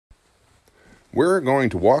We're going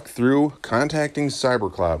to walk through contacting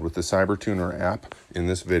CyberCloud with the CyberTuner app in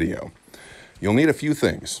this video. You'll need a few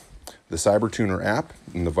things: the CyberTuner app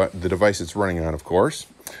and the device it's running on, of course,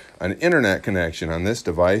 an internet connection on this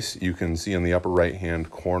device. You can see in the upper right hand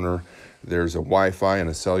corner there's a Wi-Fi and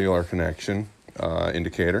a cellular connection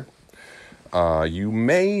indicator. You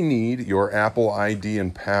may need your Apple ID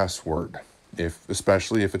and password,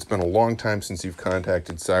 especially if it's been a long time since you've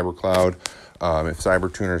contacted CyberCloud, if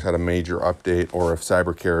CyberTuner's had a major update, or if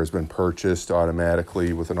CyberCare has been purchased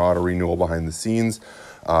automatically with an auto renewal behind the scenes.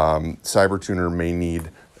 CyberTuner may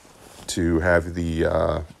need to have the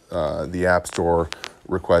App Store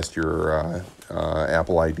request your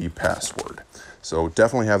Apple ID password. So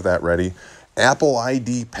definitely have that ready. Apple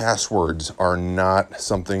ID passwords are not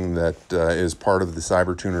something that is part of the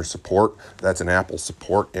CyberTuner support. That's an Apple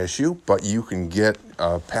support issue, but you can get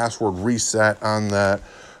a password reset on that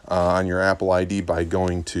on your Apple ID by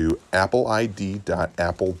going to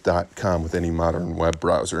appleid.apple.com with any modern web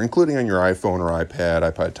browser, including on your iPhone or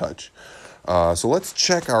iPad Touch. So let's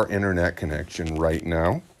check our internet connection right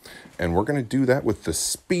now, and we're going to do that with the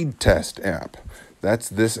Speed Test app. That's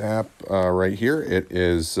this app right here. It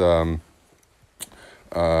is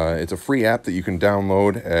it's a free app that you can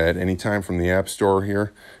download at any time from the App Store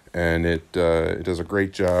here, and it does a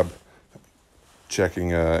great job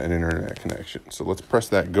checking an internet connection. So let's press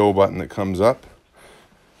that go button that comes up,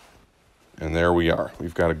 and there we are.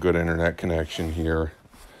 We've got a good internet connection here.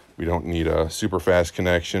 We don't need a super fast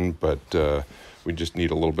connection, but we just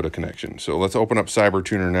need a little bit of connection. So let's open up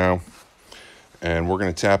CyberTuner now, and we're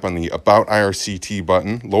going to tap on the About IRCT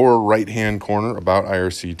button, lower right hand corner, About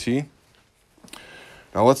IRCT.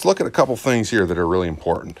 Now let's look at a couple things here that are really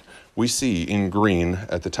important. We see in green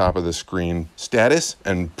at the top of the screen, status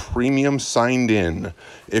and premium signed in.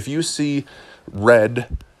 If you see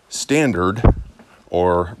red standard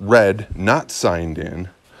or red not signed in,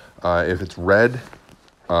 if it's red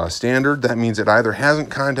standard, that means it either hasn't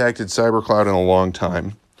contacted CyberCloud in a long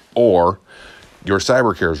time or your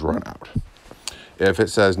CyberCare's run out. If it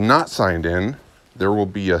says not signed in, there will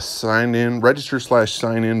be a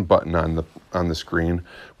register/sign in button on the screen,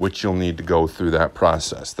 which you'll need to go through that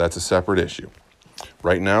process. That's a separate issue.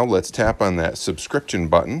 Right now, let's tap on that subscription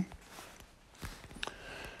button.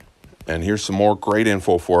 And here's some more great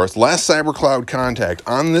info for us. Last CyberCloud contact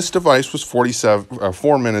on this device was 4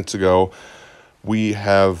 minutes ago. We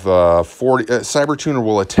have CyberTuner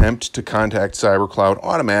will attempt to contact CyberCloud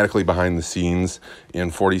automatically behind the scenes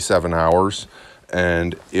in 47 hours.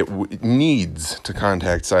 And it needs to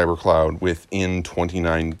contact CyberCloud within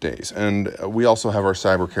 29 days. And we also have our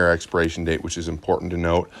CyberCare expiration date, which is important to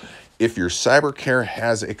note. If your CyberCare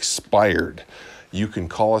has expired, you can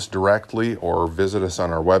call us directly or visit us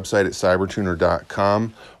on our website at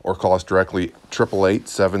cybertuner.com, or call us directly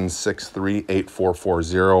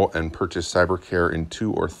 888-763-8440 and purchase CyberCare in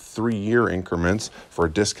 2 or 3 year increments for a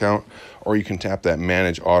discount. Or you can tap that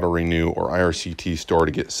Manage Auto Renew or IRCT store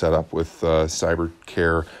to get set up with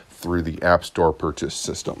CyberCare through the App Store purchase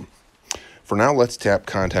system. For now, let's tap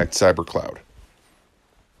Contact CyberCloud.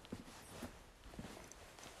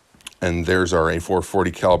 And there's our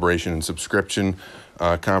A440 calibration and subscription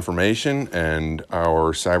confirmation, and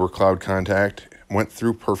our CyberCloud contact went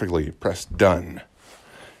through perfectly. Press done.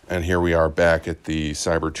 And here we are back at the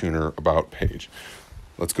CyberTuner About page.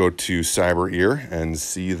 Let's go to CyberEar and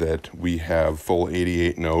see that we have full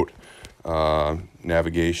 88 note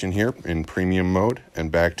navigation here in premium mode,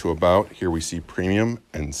 and back to About. Here we see premium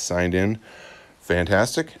and signed in.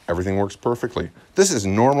 Fantastic. Everything works perfectly. This is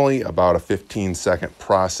normally about a 15-second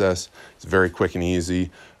process. It's very quick and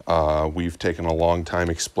easy. We've taken a long time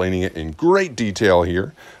explaining it in great detail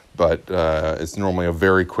here, but it's normally a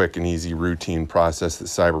very quick and easy routine process that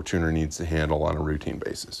CyberTuner needs to handle on a routine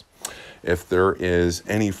basis. If there is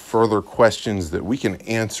any further questions that we can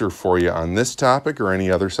answer for you on this topic or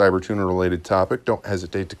any other CyberTuner related topic, don't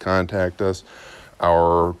hesitate to contact us.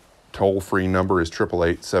 Our toll-free number is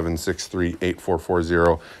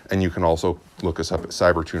 888-763-8440, and you can also look us up at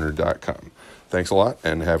cybertuner.com. Thanks a lot,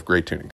 and have great tuning.